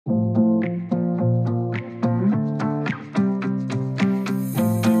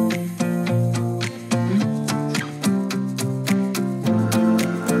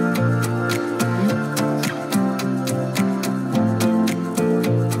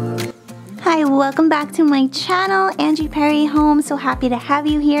Hi, welcome back to my channel, Angie Perry Home. So happy to have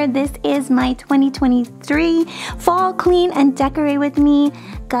you here. This is my 2023 fall clean and decorate with me.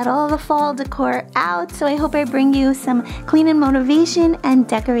 Got all the fall decor out, so I hope I bring you some clean and motivation and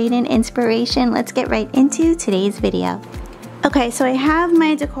decorating inspiration. Let's get right into today's video. Okay, so I have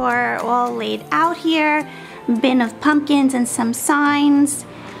my decor all laid out here. Bin of pumpkins and some signs.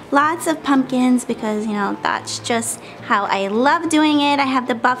 Lots of pumpkins because, you know, that's just how I love doing it. I have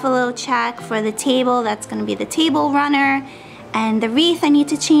the buffalo check for the table. That's going to be the table runner. And the wreath I need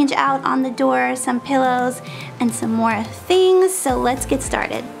to change out on the door, some pillows, and some more things. So let's get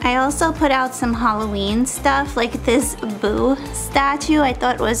started. I also put out some Halloween stuff, like this Boo statue. I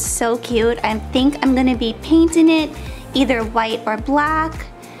thought was so cute. I think I'm going to be painting it either white or black.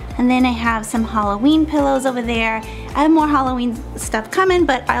 And then I have some Halloween pillows over there. I have more Halloween stuff coming,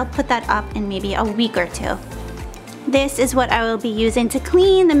 but I'll put that up in maybe a week or two. This is what I will be using to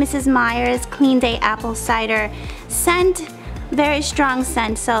clean the Mrs. Meyer's Clean Day Apple Cider scent. Very strong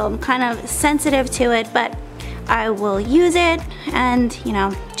scent, so I'm kind of sensitive to it, but I will use it and, you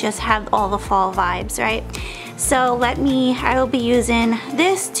know, just have all the fall vibes, right? So I will be using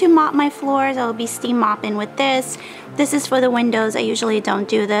this to mop my floors. I will be steam mopping with this. This is for the windows. I usually don't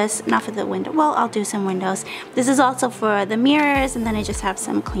do this, not for the window. Well, I'll do some windows. This is also for the mirrors, and then I just have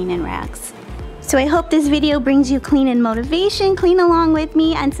some cleaning rags. So I hope this video brings you cleaning motivation, clean along with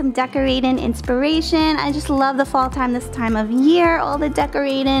me, and some decorating inspiration. I just love the fall time this time of year, all the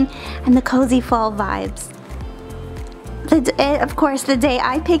decorating and the cozy fall vibes. Of course, the day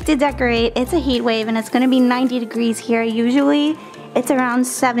I picked to decorate, it's a heat wave and it's gonna be 90 degrees here. Usually it's around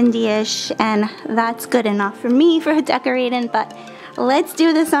 70-ish, and that's good enough for me for decorating, but let's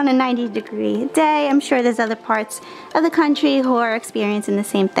do this on a 90-degree day. I'm sure there's other parts of the country who are experiencing the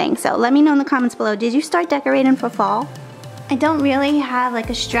same thing. So let me know in the comments below, did you start decorating for fall? I don't really have like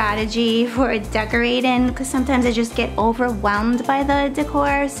a strategy for decorating because sometimes I just get overwhelmed by the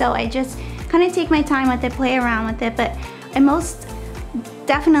decor. So I just kind of take my time with it, play around with it, but I most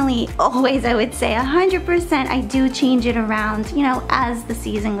definitely always, I would say 100%, I do change it around, you know, as the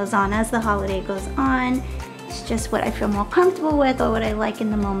season goes on, as the holiday goes on. It's just what I feel more comfortable with or what I like in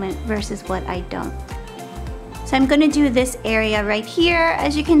the moment versus what I don't. So I'm gonna do this area right here.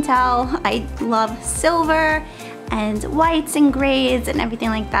 As you can tell, I love silver and whites and grays and everything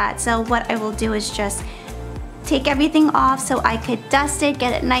like that. So what I will do is just take everything off so I could dust it,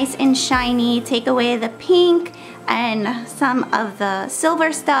 get it nice and shiny, take away the pink and some of the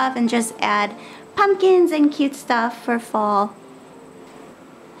silver stuff, and just add pumpkins and cute stuff for fall.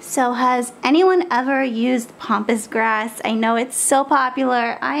 So has anyone ever used pampas grass? I know it's so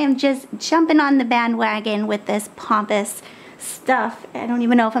popular. I am just jumping on the bandwagon with this pampas stuff. I don't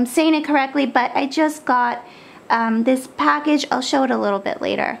even know if I'm saying it correctly, but I just got this package. I'll show it a little bit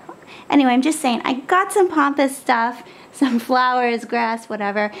later. Anyway, I'm just saying, I got some pampas stuff, some flowers, grass,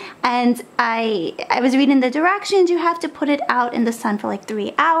 whatever, and I was reading the directions. You have to put it out in the sun for like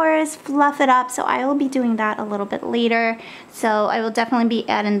 3 hours, fluff it up, so I will be doing that a little bit later. So I will definitely be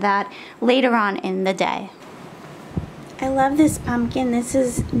adding that later on in the day. I love this pumpkin. This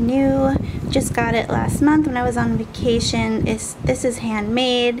is new. Just got it last month when I was on vacation. This is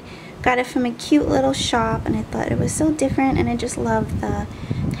handmade. Got it from a cute little shop, and I thought it was so different, and I just love the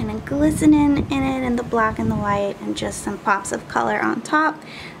kind of glistening in it and the black and the white and just some pops of color on top.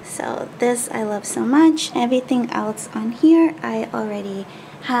 So this I love so much. Everything else on here I already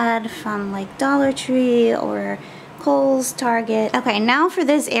had from like Dollar Tree or Kohl's, Target. Okay, now for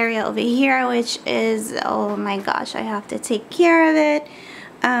this area over here, which is, oh my gosh, I have to take care of it.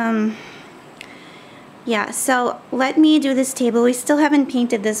 Yeah, so let me do this table. We still haven't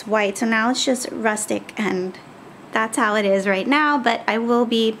painted this white, so now it's just rustic, and that's how it is right now, but I will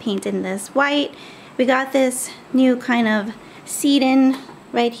be painting this white. We got this new kind of seating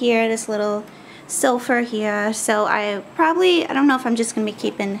right here, this little sulfur here, so I don't know if I'm just going to be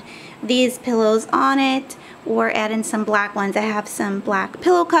keeping these pillows on it or adding some black ones. I have some black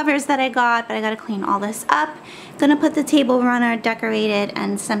pillow covers that I got, but I gotta clean all this up. Gonna put the table runner decorated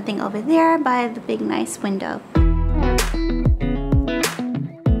and something over there by the big nice window.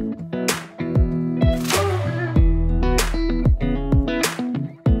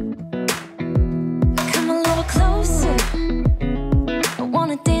 Come a little closer, I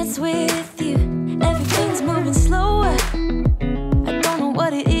wanna dance with you. Everything's moving slower, I don't know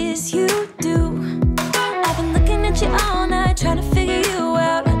what it is you do. I've been looking at you all night, trying to figure you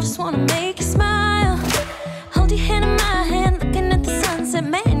out. I just wanna make you smile. Hold your hand in my hand, looking at the sunset.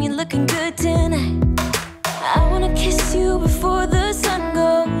 Man, you're looking good tonight. I wanna kiss you before the sun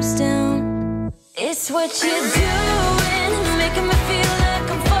goes down. It's what you're doing, making me feel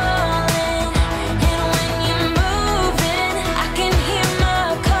like I'm falling.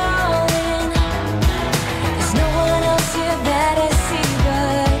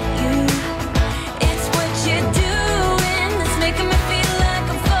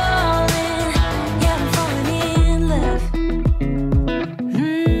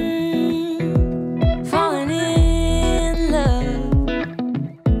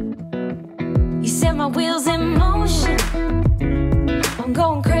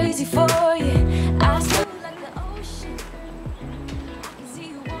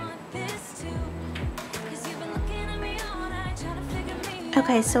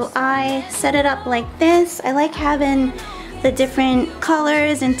 Okay, so I set it up like this. I like having the different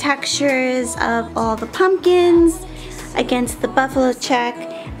colors and textures of all the pumpkins against the buffalo check.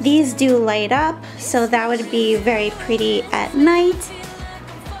 These do light up, so that would be very pretty at night.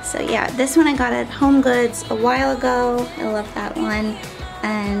 So yeah, this one I got at Home Goods a while ago. I love that one.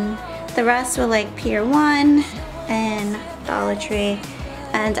 And the rest were like Pier 1 and Dollar Tree.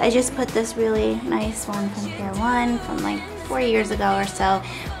 And I just put this really nice one from Pier 1 from like 4 years ago or so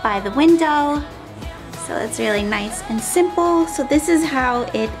by the window. So it's really nice and simple. So this is how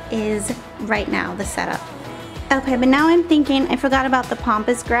it is right now, the setup. Okay, but now I'm thinking, I forgot about the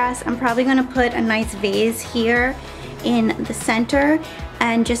pampas grass. I'm probably gonna put a nice vase here in the center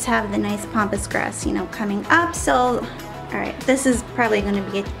and just have the nice pampas grass, you know, coming up. So, all right, this is probably gonna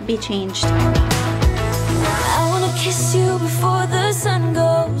be changed. I wanna kiss you before the sun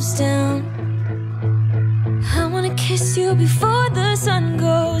goes down. I wanna kiss you before the sun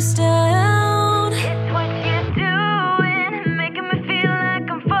goes down. It's what you're doing, making me feel like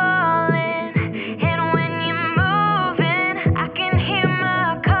I'm falling. And when you're moving, I can hear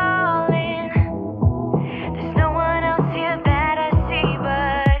my calling. There's no one else here that I see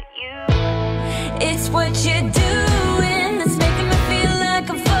but you. It's what you're doing that's making me feel like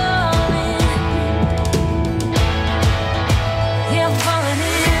I'm falling. Yeah, I'm falling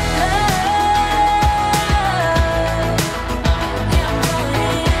in love. Yeah, I'm falling in love. Yeah, I'm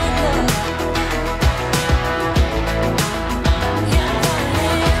falling in love. Yeah, I'm falling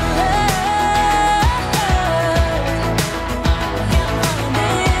in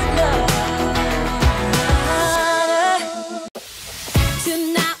love.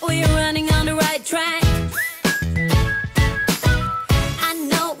 Tonight we're running on the right track. I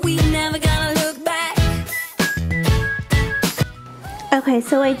know we never gonna look back. Okay,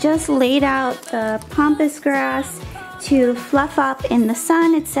 so I just laid out the pampas grass to fluff up in the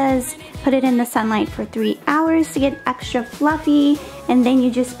sun. It says put it in the sunlight for 3 hours to get extra fluffy, and then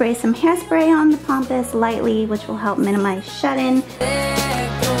you just spray some hairspray on the pampas lightly, which will help minimize shut-in. To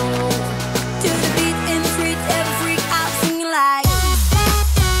the beat in the streets, every freak out, singing like,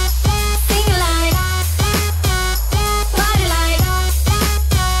 party like,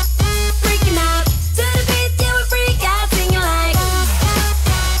 freaking out. To the beat, yeah, we freak out, singing like,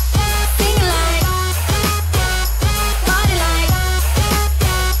 party like,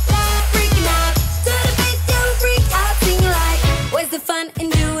 freaking out. To the beat, yeah, we freak out, singing like. Where's the fun in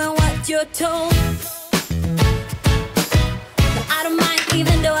doing what you're told? But I don't mind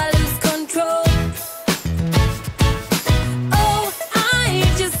even though I lose control. Oh, I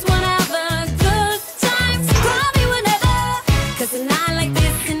just wanna have a good time. So call me whenever, 'cause a night like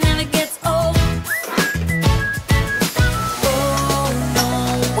this, it never gets old. Oh no,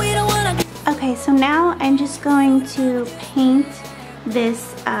 we don't wanna. Okay, so now I'm just going to paint this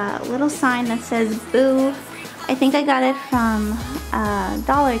little sign that says boo. I think I got it from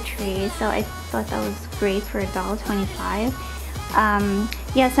Dollar Tree, so I thought that was great for $1.25.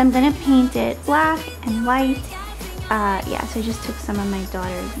 Yes, I'm gonna paint it black and white. Yeah, so I just took some of my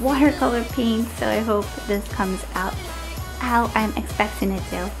daughter's watercolor paint, so I hope this comes out how I'm expecting it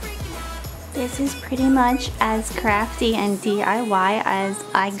to. This is pretty much as crafty and DIY as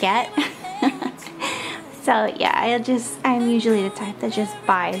I get. So yeah, I'm usually the type that just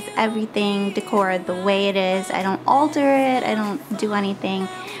buys everything, decor the way it is. I don't alter it, I don't do anything.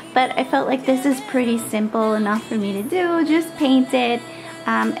 But I felt like this is pretty simple enough for me to do, just paint it.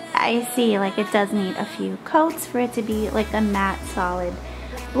 I see like it does need a few coats for it to be like a matte solid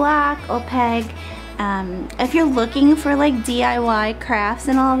black, opaque. If you're looking for like DIY crafts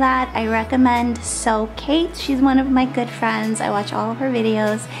and all that, I recommend Sew Kate. She's one of my good friends. I watch all of her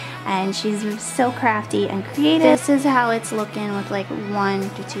videos and she's so crafty and creative. This is how it's looking with like 1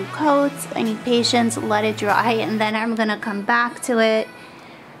 to 2 coats. I need patience, let it dry, and then I'm gonna come back to it.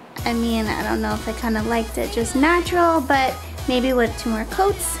 I mean, I don't know if I kind of liked it just natural, but maybe with 2 more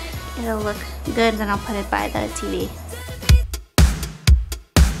coats, it'll look good. Then I'll put it by the TV.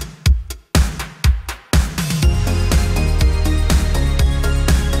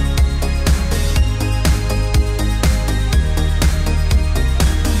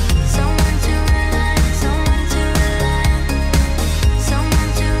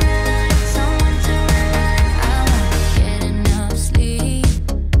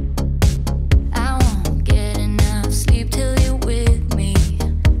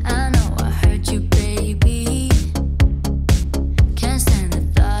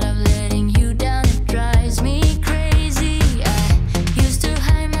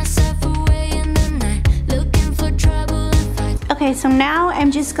 Okay, so now I'm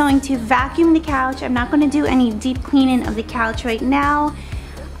just going to vacuum the couch. I'm not going to do any deep cleaning of the couch right now.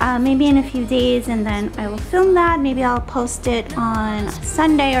 maybe in a few days, and then I will film that. Maybe I'll post it on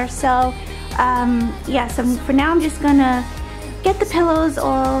Sunday or so. Yeah, so for now I'm just gonna get the pillows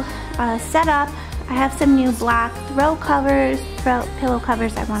all set up. I have some new black pillow covers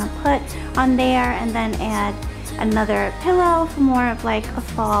I want to put on there, and then add another pillow for more of like a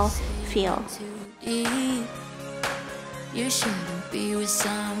fall feel. You shouldn't be with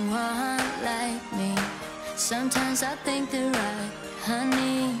someone like me. Sometimes I think they're right,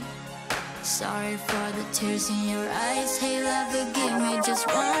 honey. Sorry for the tears in your eyes. Hey, love, forgive me just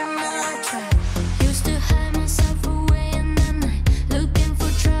one more try. Used to hide myself away in the night, looking for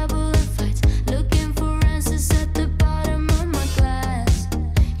trouble and fights, looking for answers at the bottom of my glass.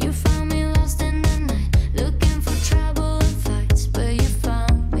 You found me lost in the night, looking for trouble and fights, but you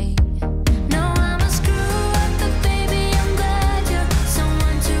found me. No, I'm a screw up, but baby, I'm glad you're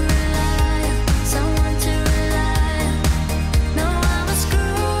someone to rely on, someone to rely on. No, I'm a screw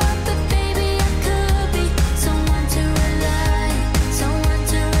up, but baby, I could be someone to rely on, someone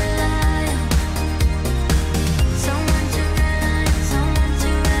to rely on, someone to rely on, someone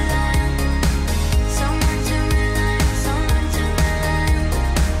to rely on, someone to rely on, someone to rely on, someone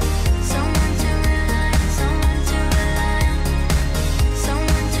to rely on, someone to rely on,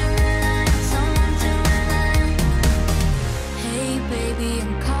 someone to rely on, someone to rely on. Hey baby,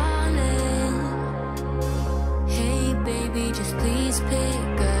 I'm calling. Hey baby, just please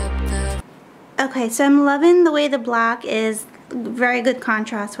pick up the Okay, so I'm loving the way the black is very good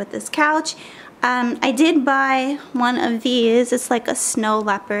contrast with this couch. I did buy one of these. It's like a snow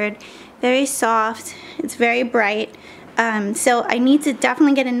leopard, very soft. It's very bright. So I need to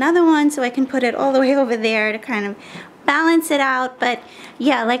definitely get another one so I can put it all the way over there to kind of balance it out. But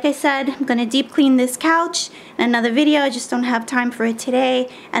yeah, like I said, I'm gonna deep clean this couch in another video. I just don't have time for it today,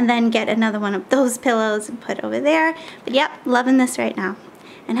 and then get another one of those pillows and put over there. But yep, loving this right now.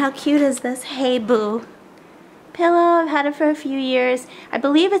 And how cute is this Hey Boo pillow? I've had it for a few years. I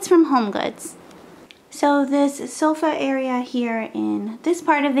believe it's from Home Goods. So this sofa area here in this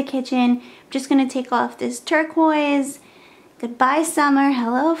part of the kitchen, I'm just gonna take off this turquoise. Goodbye summer,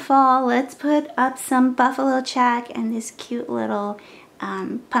 hello fall. Let's put up some buffalo check and this cute little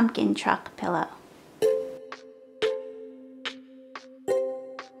pumpkin truck pillow.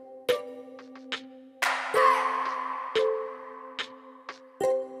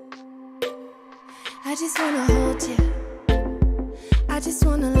 I just wanna hold you. I just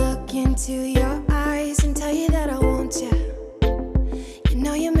wanna look into your eyes and tell you that I want you. You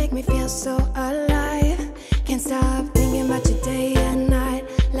know you make me feel so alive. Can't stop thinking about you day and night.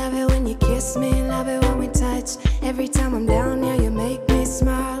 Love it when you kiss me, love it when we touch. Every time I'm down, yeah, you make me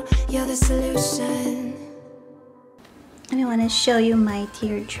smile. You're the solution. I want to show you my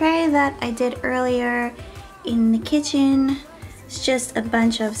tiered tray that I did earlier in the kitchen. It's just a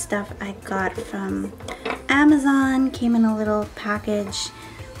bunch of stuff I got from Amazon. Came in a little package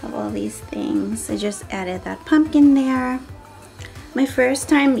of all these things. I just added that pumpkin there. My first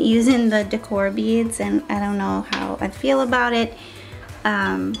time using the DECOR beads, and I don't know how I feel about it.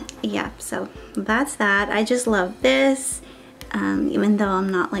 Yeah, so that's that. I just love this, even though I'm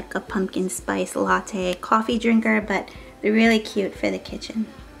not like a pumpkin spice latte coffee drinker, but they're really cute for the kitchen.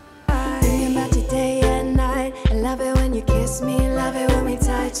 I love it when you kiss me, love it when we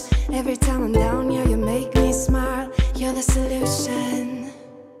touch. Every time I'm down, yeah, you make me smile. You're the solution.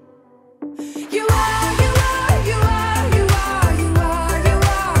 You are, you are, you are, you are, you are, you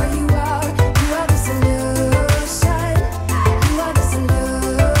are, you are. You are the solution. You are the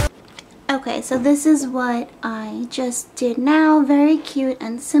solution. Okay, so this is what I just did now. Very cute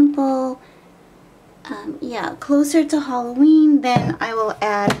and simple. Yeah, closer to Halloween, then I will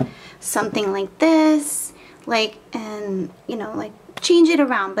add something like this, like, and you know, like change it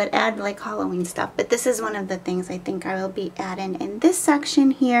around, but add like Halloween stuff. But this is one of the things I think I will be adding in this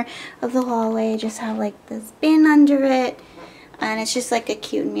section here of the hallway. Just have like this bin under it, and it's just like a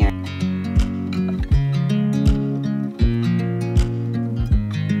cute mirror.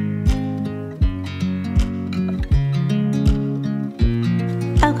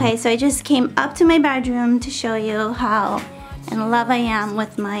 Okay, so I just came up to my bedroom to show you how in love I am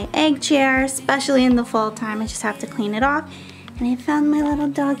with my egg chair, especially in the fall time. I just have to clean it off. And I found my little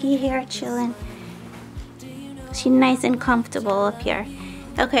doggy here chilling. She's nice and comfortable up here.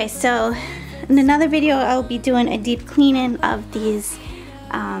 Okay, so in another video I'll be doing a deep cleaning of these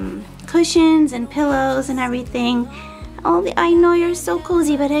cushions and pillows and everything. I know you're so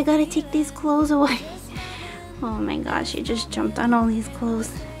cozy, but I gotta take these clothes away. Oh my gosh, you just jumped on all these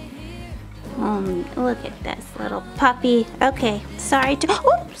clothes. Look at this little puppy. Okay, sorry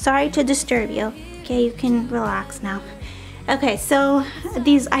to disturb you. Okay, you can relax now. Okay, so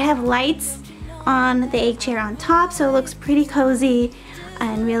I have lights on the egg chair on top, so it looks pretty cozy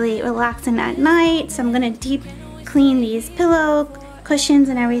and really relaxing at night. So I'm gonna deep clean these pillow cushions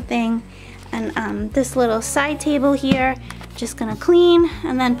and everything, and this little side table here, just gonna clean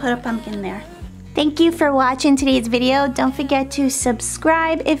and then put a pumpkin there. Thank you for watching today's video. Don't forget to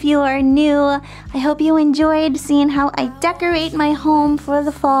subscribe if you are new. I hope you enjoyed seeing how I decorate my home for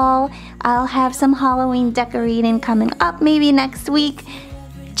the fall. I'll have some Halloween decorating coming up maybe next week.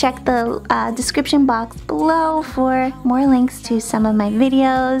 Check the description box below for more links to some of my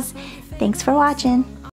videos. Thanks for watching.